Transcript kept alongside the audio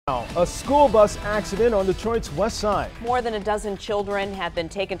A school bus accident on Detroit's west side. More than a dozen children have been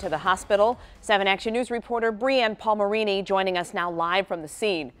taken to the hospital. 7 Action News reporter Brianne Palmerini joining us now live from the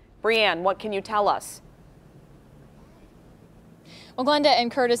scene. Brianne, what can you tell us? Well, Glenda and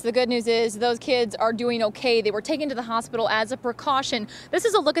Curtis, the good news is those kids are doing okay. They were taken to the hospital as a precaution. This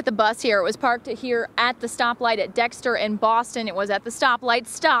is a look at the bus here. It was parked here at the stoplight at Dexter in Boston. It was at the stoplight,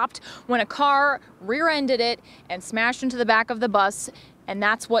 stopped when a car rear-ended it and smashed into the back of the bus. And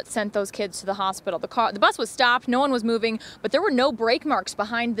that's what sent those kids to the hospital. The bus was stopped, no one was moving, but there were no brake marks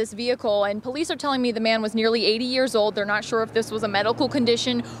behind this vehicle. And police are telling me the man was nearly 80 years old. They're not sure if this was a medical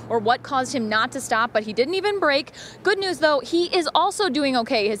condition or what caused him not to stop, but he didn't even brake. Good news though, he is also doing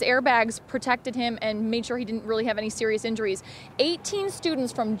okay. His airbags protected him and made sure he didn't really have any serious injuries. 18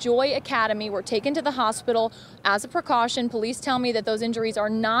 students from Joy Academy were taken to the hospital as a precaution. Police tell me that those injuries are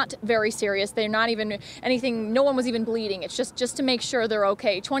not very serious. They're not even anything, no one was even bleeding. It's just to make sure they're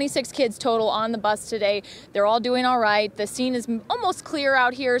okay. 26 kids total on the bus today. They're all doing all right. The scene is almost clear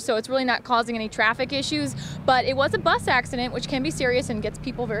out here, so it's really not causing any traffic issues, but it was a bus accident, which can be serious and gets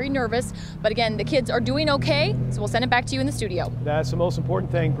people very nervous. But again, the kids are doing okay, so we'll send it back to you in the studio. That's the most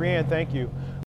important thing. Brianne, thank you.